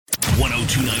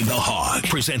1029 The Hog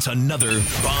presents another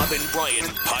Bob and Brian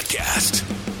podcast.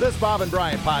 This Bob and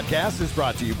Brian podcast is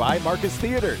brought to you by Marcus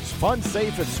Theaters. Fun,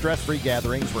 safe, and stress-free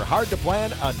gatherings were hard to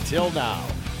plan until now.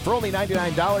 For only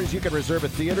 $99, you can reserve a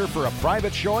theater for a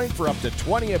private showing for up to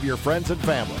 20 of your friends and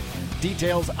family.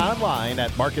 Details online at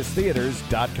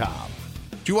marcustheaters.com.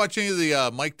 Did you watch any of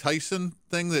the Mike Tyson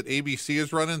thing that ABC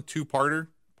is running? Two-parter.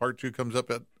 Part 2 comes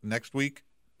up next week.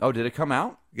 Oh, did it come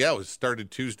out? Yeah, it was started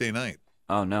Tuesday night.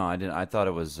 Oh, no, I didn't. I thought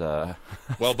it was...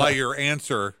 Well, by your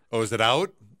answer, is it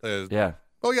out? Yeah.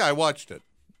 Oh, yeah, I watched it.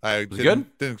 Was it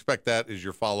good? Didn't expect that as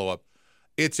your follow-up.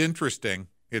 It's interesting.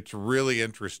 It's really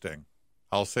interesting.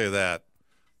 I'll say that.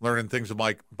 Learning things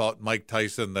about Mike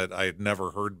Tyson that I had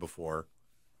never heard before.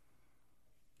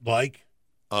 Like?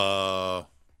 Well,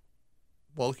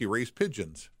 he raised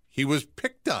pigeons. He was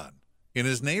picked on in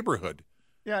his neighborhood.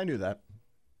 Yeah, I knew that.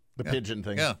 The pigeon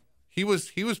thing. Yeah. He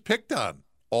was picked on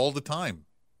all the time.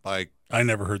 I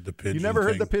never heard the pigeon You never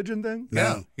heard thing. the pigeon thing? No.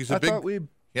 Yeah. He's a I big... thought we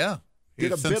Yeah.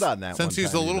 did a bit on that Since one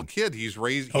he's time a little even. kid, he's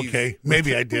raised... Okay,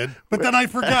 maybe I did, but then I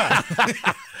forgot.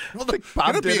 Well,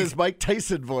 Bob did his Mike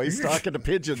Tyson voice talking to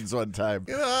pigeons one time.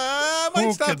 I might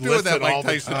Who stop could doing that listen all Mike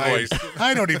the Tyson time? voice.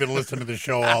 I don't even listen to the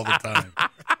show all the time.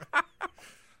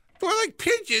 Do I like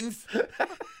pigeons?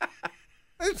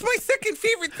 It's my second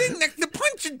favorite thing next to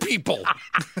punching people.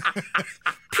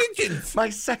 Pigeons. My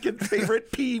second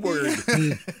favorite P word.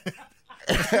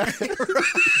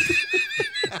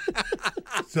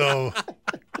 So,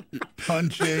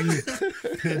 punching,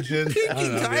 pigeons.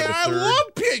 Pigeons. I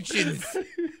love pigeons.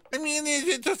 I mean,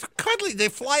 they're just cuddly. They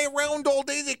fly around all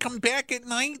day. They come back at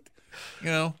night.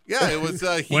 You know, yeah, it was.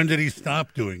 When did he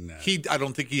stop doing that? I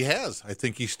don't think he has. I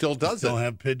think he still does Still it.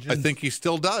 have pigeons? I think he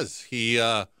still does.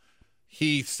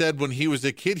 He said when he was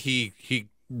a kid, he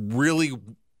really,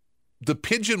 the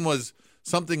pigeon was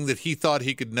something that he thought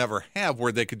he could never have,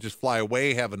 where they could just fly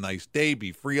away, have a nice day,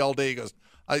 be free all day. He goes,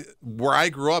 where I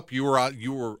grew up, you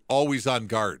were always on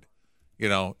guard. You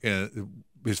know,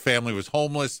 his family was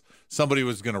homeless. Somebody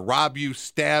was going to rob you,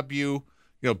 stab you,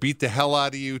 beat the hell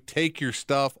out of you, take your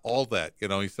stuff, all that.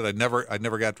 He said, I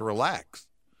never got to relax.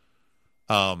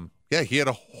 Yeah, he had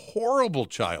a horrible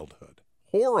childhood.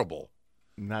 Horrible.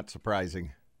 Not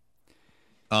surprising.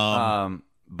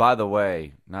 By the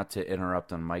way, not to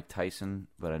interrupt on Mike Tyson,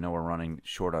 but I know we're running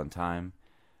short on time.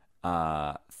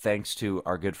 Thanks to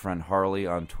our good friend Harley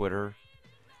on Twitter,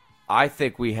 I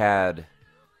think we had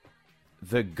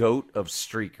the GOAT of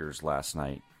streakers last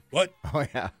night. What? Oh,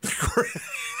 yeah.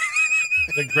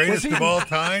 The greatest of all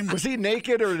time? Was he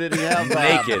naked or did he have...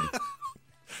 Naked.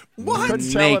 What? Couldn't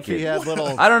tell if he Naked. had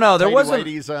little I don't know. There tighty wasn't...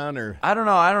 whities on or... I don't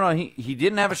know. He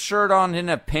didn't have a shirt on, didn't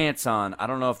have pants on. I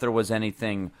don't know if there was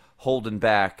anything holding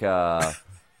back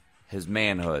his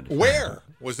manhood. Where?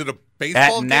 Was it a baseball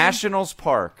At game? Nationals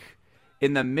Park,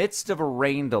 in the midst of a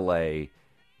rain delay,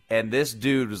 and this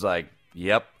dude was like,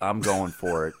 yep, I'm going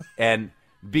for it. And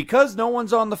because no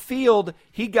one's on the field,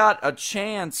 he got a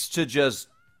chance to just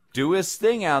do his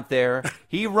thing out there.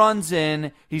 He runs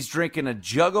in, he's drinking a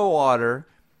jug of water,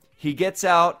 he gets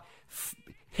out,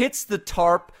 hits the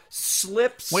tarp,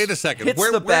 slips. Wait a second.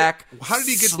 Hits the back. How did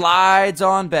he get? Slides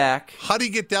on back. How did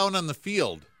he get down on the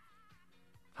field?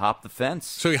 Hop the fence.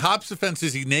 So he hops the fence.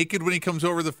 Is he naked when he comes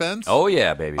over the fence? Oh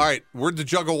yeah, baby. All right. Where'd the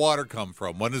jug of water come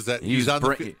from? When is that? He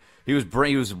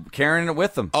was carrying it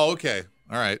with him. Oh, okay.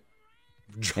 All right.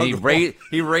 And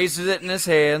he raises it in his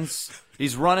hands.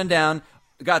 He's running down.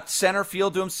 Got center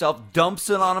field to himself. Dumps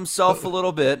it on himself a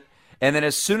little bit. And then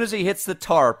as soon as he hits the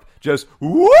tarp, just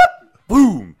whoop,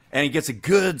 boom. And he gets a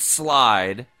good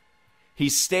slide. He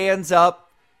stands up.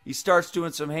 He starts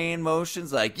doing some hand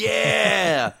motions like,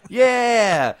 yeah,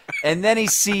 yeah. And then he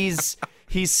sees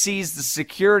the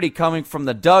security coming from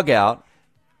the dugout.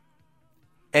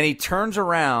 And he turns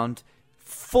around,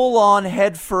 full-on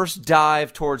head-first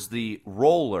dive towards the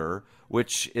roller,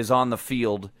 which is on the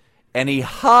field. And he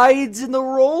hides in the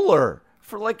roller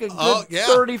for like a good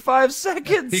 35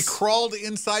 seconds. He crawled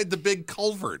inside the big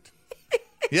culvert.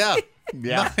 Yeah.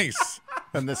 Yeah. Nice.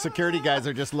 And the security guys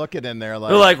are just looking in there like...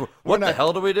 They're like, what the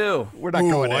hell do we do? We're not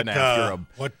going in after him.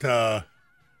 They're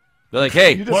like,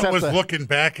 hey. What was looking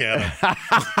back at him?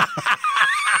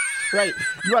 Right.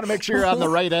 You want to make sure you're on the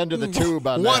right end of the tube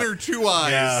on One that. or two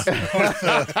eyes.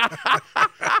 Yeah.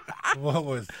 What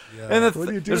was... Yeah. And What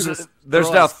do you do?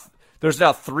 there's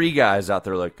now three guys out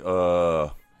there like,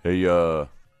 hey, you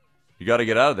got to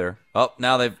get out of there. Oh,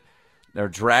 now they're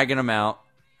dragging him out.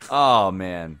 Oh,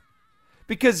 man.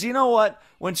 Because you know what?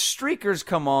 When streakers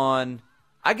come on,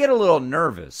 I get a little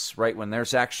nervous, right? When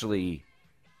there's actually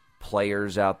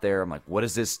players out there. I'm like, what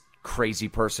is this crazy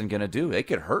person going to do? They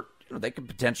could hurt they could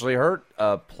potentially hurt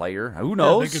a player. Who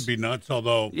knows? Yeah, they could be nuts,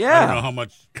 although I Yeah. don't know how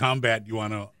much combat you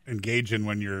want to engage in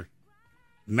when you're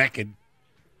naked.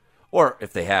 Or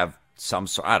if they have some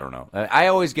sort, I don't know. I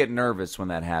always get nervous when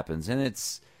that happens, and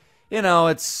it's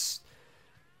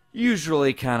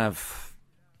usually kind of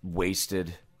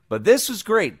wasted. But this was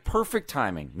great, perfect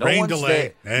timing. No Rain one's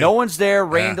delay. there. Hey. No one's there.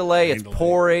 Rain Yeah, delay. rain It's delay.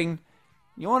 pouring.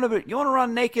 You want to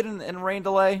run naked in rain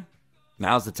delay?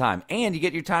 Now's the time, and you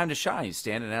get your time to shine. You're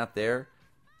standing out there.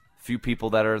 Few people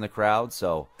that are in the crowd,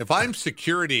 so If I'm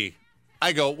security,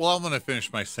 I go, well, I'm going to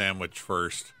finish my sandwich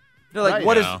first. you're like, Right.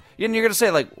 what is? Yeah. And you're gonna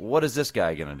say like, what is this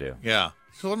guy gonna do? Yeah.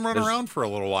 So let him run around for a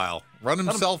little while. Run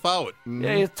himself out.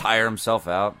 Yeah, he'll tire himself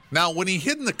out. Now, when he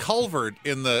hid in the culvert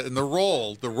in the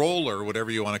roller, whatever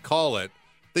you want to call it,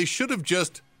 they should have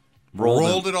just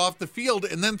rolled it off the field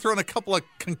and then thrown a couple of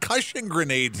concussion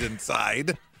grenades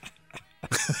inside.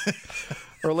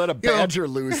 Or let a badger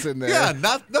loose in there. Yeah,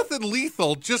 nothing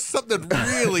lethal, just something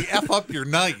really F up your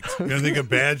night. You don't think a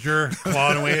badger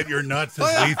clawing away at your nuts is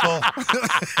lethal?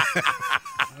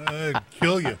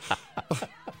 Kill you.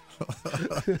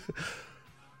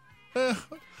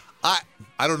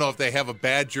 I don't know if they have a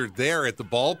badger there at the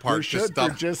ballpark. We should for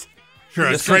just Sure,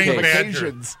 a Just in trained case. badger.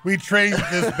 Occasions. We trained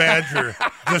this badger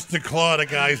just to claw at a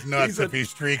guy's nuts if he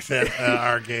streaks at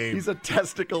our game. he's a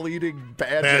testicle-eating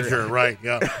badger. Badger, right,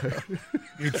 yeah.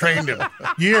 You trained him.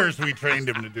 Years we trained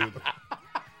him to do that.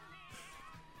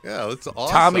 Yeah, that's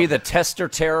awesome. Tommy the tester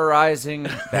terrorizing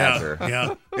badger.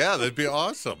 Yeah. Yeah, that'd be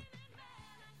awesome.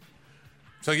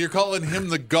 So you're calling him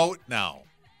the GOAT now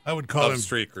I would call of him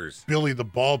streakers. Billy the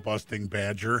ball-busting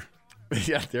badger,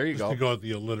 Yeah, there you to go. go with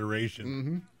the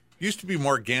alliteration. Used to be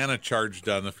Morgana charged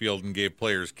on the field and gave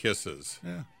players kisses.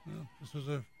 Yeah, well,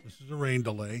 this is a rain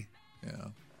delay. Yeah.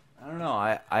 I don't know.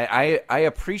 I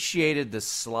appreciated the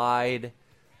slide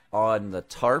on the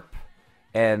tarp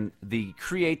and the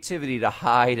creativity to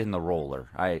hide in the roller.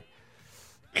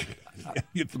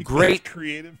 You think Great. that's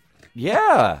creative?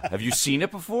 Yeah. Have you seen it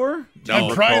before? Do you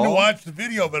I'm trying to recall? watch the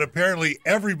video, but apparently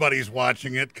everybody's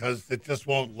watching it because it just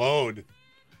won't load. It's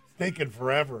taking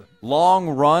forever. Long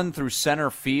run through center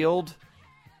field,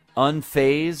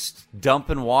 unfazed,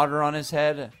 dumping water on his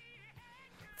head.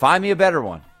 Find me a better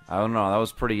one. I don't know. That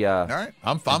was pretty. All right,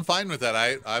 I'm fine with that.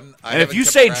 I And if haven't you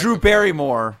kept say track Drew of-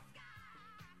 Barrymore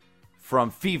from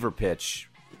Fever Pitch,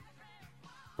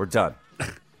 we're done.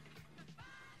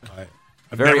 I've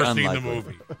Very never seen the unlikely.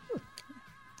 movie.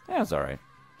 Yeah, it's all right.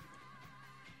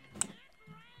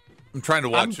 I'm trying to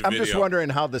watch the I'm video. just wondering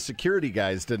how the security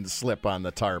guys didn't slip on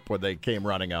the tarp when they came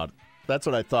running out. That's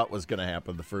what I thought was going to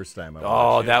happen the first time I Oh,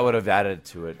 watched it. that would have added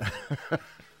to it.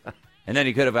 And then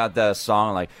he could have had the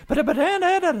song like, Yeah, little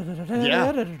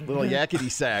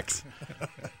yakety sax.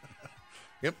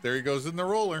 Yep, there he goes in the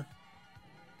roller.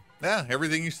 Yeah,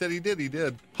 everything you said he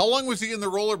did. How long was he in the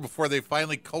roller before they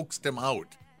finally coaxed him out?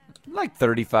 like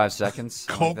 35 seconds.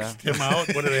 something like Coaxed that. him out.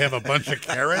 What do they have? A bunch of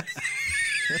carrots?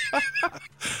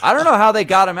 I don't know how they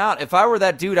got him out. If I were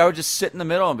that dude, I would just sit in the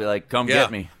middle and be like, come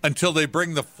get me. Until they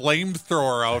bring the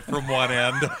flamethrower out from one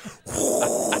end.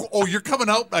 Oh, you're coming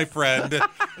out, my friend.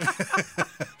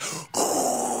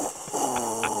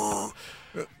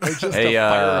 It's just Hey, a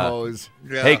fire hose.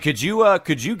 Yeah. Hey, could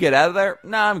you get out of there?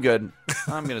 Nah, I'm good.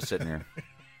 I'm going to sit in here.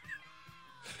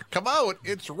 Come out.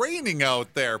 It's raining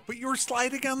out there, but you were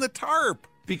sliding on the tarp.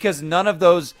 Because none of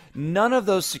those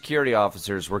security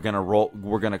officers were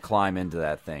gonna climb into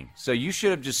that thing. So you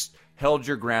should have just held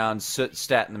your ground,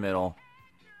 sat in the middle.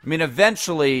 I mean,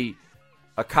 eventually,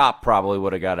 a cop probably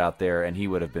would have got out there and he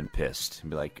would have been pissed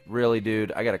and be like, "Really,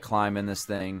 dude? I got to climb in this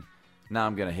thing. Now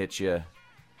I'm gonna hit you."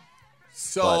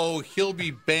 So he'll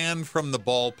be banned from the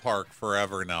ballpark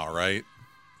forever now, right?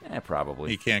 Yeah,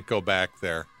 probably. He can't go back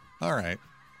there. All right.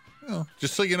 Well,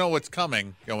 just so you know what's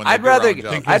coming. You know, when I'd they do rather- round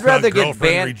up. Think I'd his rather get girlfriend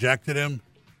banned- rejected him?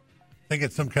 Think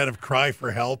it's some kind of cry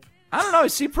for help? I don't know. He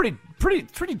seemed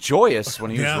pretty joyous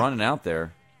when he was Yeah. running out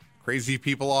there. Crazy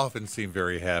people often seem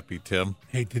very happy, Tim.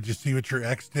 Hey, did you see what your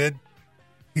ex did?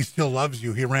 He still loves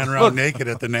you. He ran around Look. naked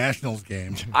at the Nationals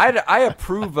game. I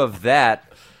approve of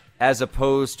that as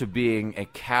opposed to being a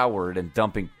coward and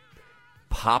dumping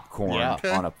popcorn Yeah. Okay.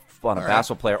 on a right.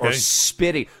 basketball player or Okay.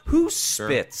 spitting. Who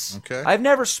spits? Okay. I've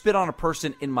never spit on a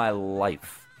person in my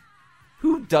life.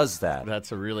 Who does that?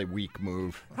 That's a really weak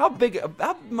move. How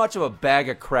much of a bag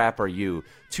of crap are you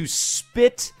to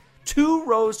spit 2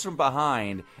 rows from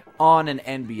behind on an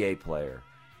NBA player?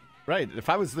 Right. If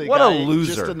I was the What a guy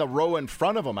loser. just in the row in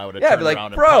front of him, I would have Yeah, I'd turned be like,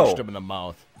 around "Bro." and punched him in the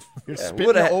mouth. You're spitting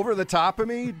would've- over the top of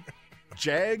me,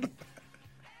 Jag?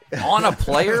 On a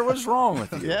player? What's wrong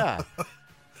with you? Yeah.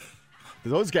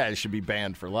 Those guys should be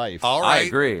banned for life. All right. I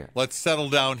agree. Let's settle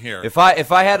down here. If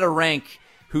I had to rank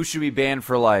who should be banned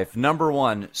for life, number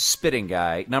 1, spitting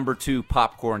guy. Number 2,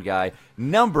 popcorn guy.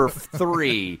 Number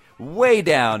 3, way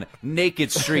down, naked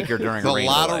streaker during There's a a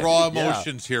rainbow lot of light. raw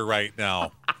emotions here right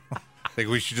now. I think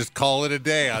we should just call it a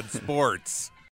day on sports.